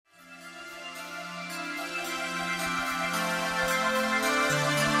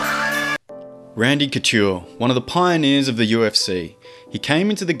Randy Couture, one of the pioneers of the UFC. He came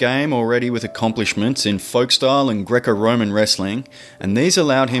into the game already with accomplishments in folkstyle and Greco Roman wrestling, and these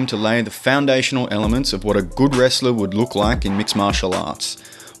allowed him to lay the foundational elements of what a good wrestler would look like in mixed martial arts.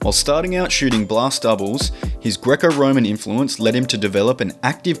 While starting out shooting blast doubles, his Greco Roman influence led him to develop an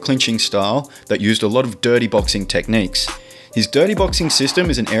active clinching style that used a lot of dirty boxing techniques. His dirty boxing system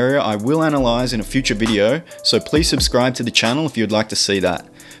is an area I will analyse in a future video, so please subscribe to the channel if you'd like to see that.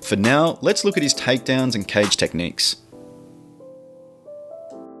 For now, let's look at his takedowns and cage techniques.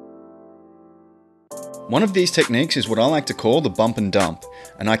 One of these techniques is what I like to call the bump and dump,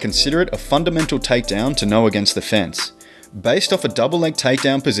 and I consider it a fundamental takedown to know against the fence. Based off a double leg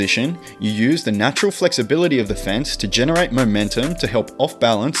takedown position, you use the natural flexibility of the fence to generate momentum to help off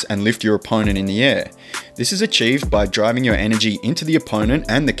balance and lift your opponent in the air. This is achieved by driving your energy into the opponent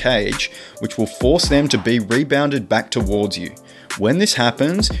and the cage, which will force them to be rebounded back towards you. When this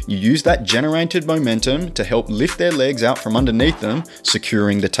happens, you use that generated momentum to help lift their legs out from underneath them,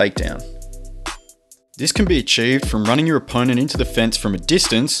 securing the takedown. This can be achieved from running your opponent into the fence from a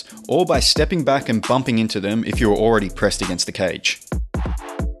distance, or by stepping back and bumping into them if you are already pressed against the cage.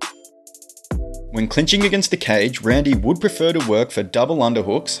 When clinching against the cage, Randy would prefer to work for double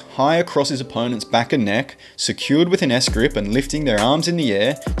underhooks, high across his opponent's back and neck, secured with an S-grip and lifting their arms in the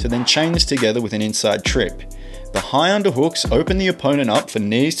air to then chain this together with an inside trip. The high underhooks open the opponent up for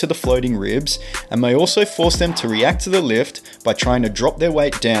knees to the floating ribs and may also force them to react to the lift by trying to drop their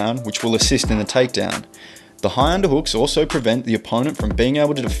weight down, which will assist in the takedown. The high underhooks also prevent the opponent from being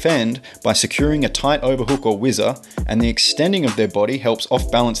able to defend by securing a tight overhook or whizzer, and the extending of their body helps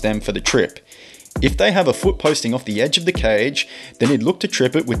off-balance them for the trip. If they have a foot posting off the edge of the cage, then he'd look to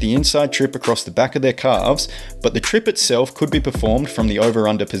trip it with the inside trip across the back of their calves, but the trip itself could be performed from the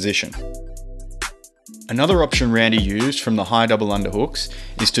over-under position. Another option Randy used from the high double underhooks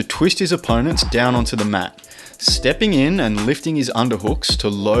is to twist his opponents down onto the mat. Stepping in and lifting his underhooks to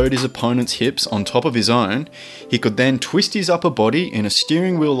load his opponent's hips on top of his own, he could then twist his upper body in a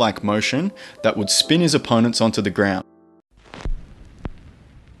steering wheel-like motion that would spin his opponents onto the ground.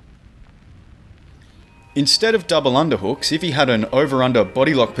 Instead of double underhooks, if he had an over-under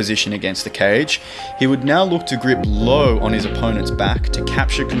body lock position against the cage, he would now look to grip low on his opponent's back to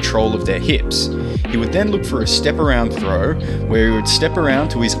capture control of their hips. He would then look for a step around throw, where he would step around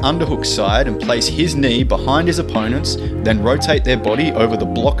to his underhook side and place his knee behind his opponent's, then rotate their body over the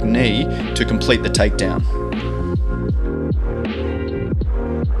block knee to complete the takedown.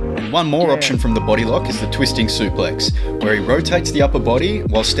 One more option from the body lock is the twisting suplex, where he rotates the upper body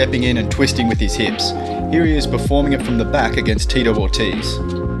while stepping in and twisting with his hips. Here he is performing it from the back against Tito Ortiz.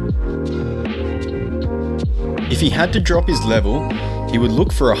 If he had to drop his level, he would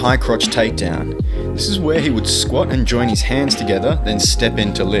look for a high crotch takedown. This is where he would squat and join his hands together, then step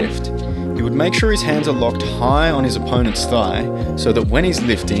in to lift. He would make sure his hands are locked high on his opponent's thigh, so that when he's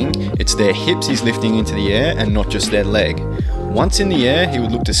lifting, it's their hips he's lifting into the air and not just their leg. Once in the air, he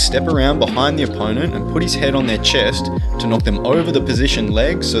would look to step around behind the opponent and put his head on their chest to knock them over the positioned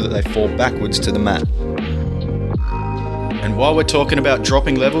leg so that they fall backwards to the mat. And while we're talking about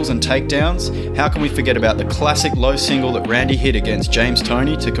dropping levels and takedowns, how can we forget about the classic low single that Randy hit against James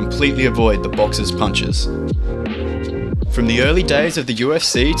Toney to completely avoid the boxer's punches? From the early days of the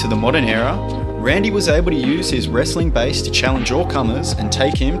UFC to the modern era, Randy was able to use his wrestling base to challenge all comers and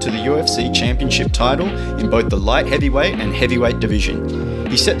take him to the UFC Championship title in both the light heavyweight and heavyweight division.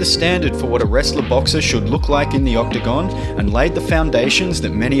 He set the standard for what a wrestler boxer should look like in the octagon and laid the foundations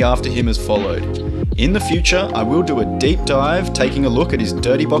that many after him has followed. In the future, I will do a deep dive taking a look at his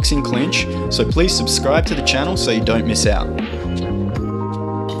dirty boxing clinch, so please subscribe to the channel so you don't miss out.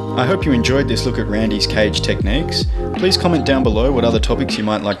 I hope you enjoyed this look at Randy's cage techniques. Please comment down below what other topics you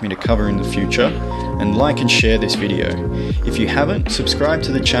might like me to cover in the future, and like and share this video. If you haven't, subscribe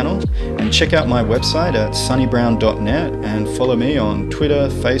to the channel and check out my website at sonnybrown.net and follow me on Twitter,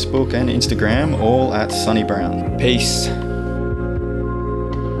 Facebook and Instagram, all at Sonny Brown. Peace.